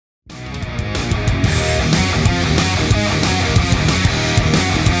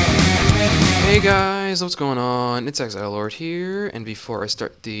Hey guys, what's going on? It's Dreadlord here, and before I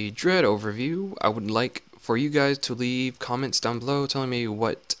start the Dread overview, I would like for you guys to leave comments down below telling me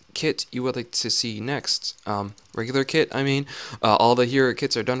what kit you would like to see next. Regular kit, I mean. All the hero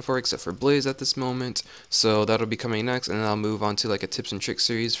kits are done for except for Blaze at this moment, so that'll be coming next, and then I'll move on to like a tips and tricks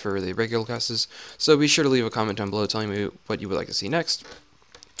series for the regular classes. So be sure to leave a comment down below telling me what you would like to see next.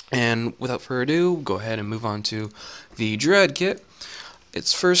 And without further ado, go ahead and move on to the Dread kit.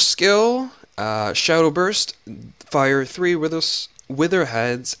 Its first skill, Shadow Burst, fire 3 wither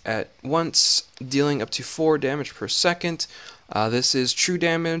heads at once, dealing up to 4 damage per second. This is true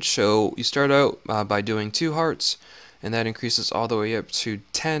damage, so you start out by doing 2 hearts, and that increases all the way up to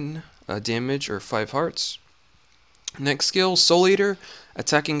 10 damage or 5 hearts. Next skill, Soul Eater,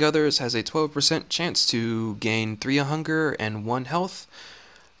 attacking others has a 12% chance to gain 3 hunger and 1 health.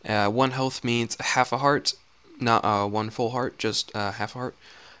 1 health means half a heart, not 1 full heart, just half a heart,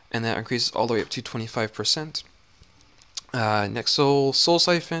 and that increases all the way up to 25%. Next Soul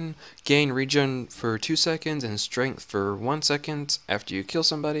Siphon, gain regen for 2 seconds and strength for 1 second after you kill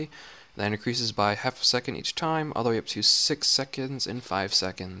somebody. That increases by half a second each time, all the way up to 6 seconds and 5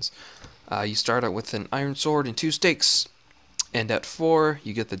 seconds. You start out with an iron sword and 2 stakes, and at 4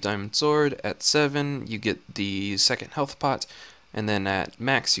 you get the diamond sword, at 7 you get the second health pot, and then at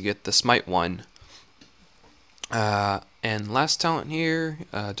max you get the smite 1. And last talent here,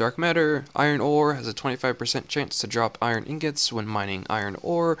 Dark Matter, Iron Ore has a 25% chance to drop iron ingots when mining iron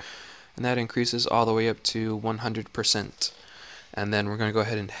ore, and that increases all the way up to 100%. And then we're going to go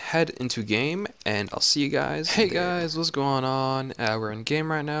ahead and head into game, and I'll see you guys. Hey guys, what's going on? We're in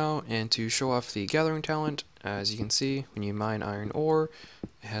game right now, and to show off the gathering talent, as you can see, when you mine iron ore,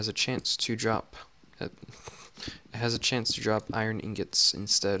 it has a chance to drop iron ingots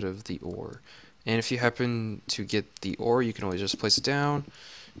instead of the ore. And if you happen to get the ore, you can always just place it down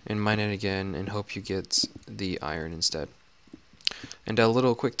and mine it again and hope you get the iron instead. And a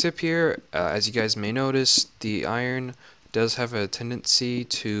little quick tip here, as you guys may notice, the iron does have a tendency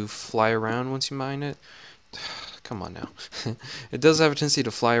to fly around once you mine it. Come on now. It does have a tendency to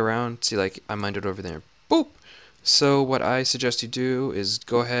fly around. See, like, I mined it over there. Boop! So what I suggest you do is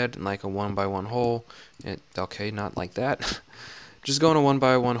go ahead and like a 1x1 hole. Okay, not like that. Just go in a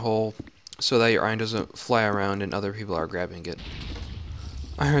 1x1 hole, so that your iron doesn't fly around and other people are grabbing it.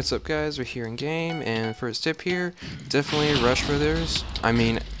 Alright, what's up guys, we're here in game, and first tip here, definitely rush withers. I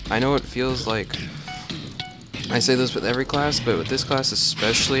mean, I know it feels like I say this with every class, but with this class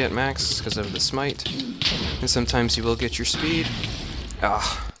especially at max because of the smite, and sometimes you will get your speed.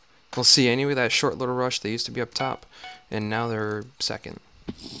 We'll see. Anyway, that short little rush, they used to be up top, and now they're second.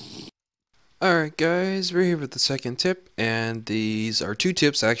 Alright guys, we're here with the second tip, and these are 2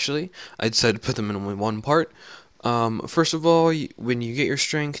 tips actually. I decided to put them in only 1 part. First of all, when you get your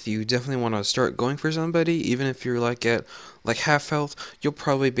strength, you definitely want to start going for somebody. Even if you're like at half health, you'll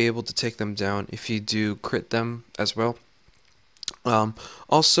probably be able to take them down if you do crit them as well.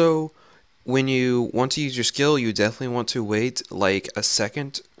 Also, when you want to use your skill, you definitely want to wait like a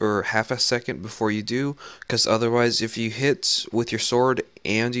second or half a second before you do, because otherwise if you hit with your sword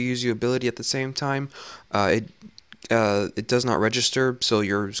and you use your ability at the same time, it does not register, so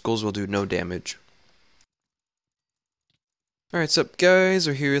your skulls will do no damage. Alright, what's up guys,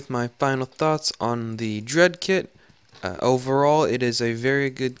 we're here with my final thoughts on the Dread kit. Overall, it is a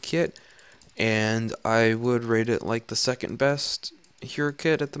very good kit, and I would rate it like the second best hero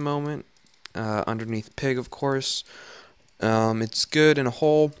kit at the moment. Underneath Pig, of course. It's good in a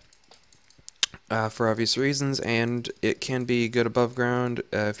whole for obvious reasons, and it can be good above ground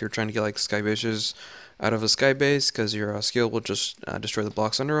if you're trying to get like sky bases out of a sky base, because your skill will just destroy the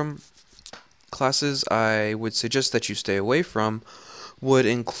blocks under them. Classes I would suggest that you stay away from would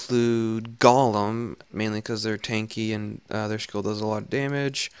include Golem, mainly because they're tanky and their skill does a lot of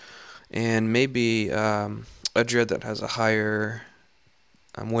damage, and maybe a Dread that has a higher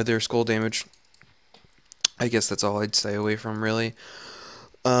wither skull damage. I guess that's all I'd stay away from, really.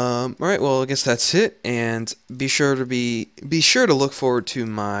 Alright, well, I guess that's it, and be sure to look forward to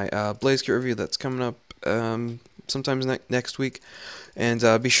my Blaze kit review that's coming up sometimes next week, and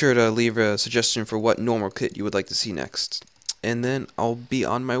be sure to leave a suggestion for what normal kit you would like to see next. And then I'll be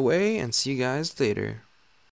on my way, and see you guys later.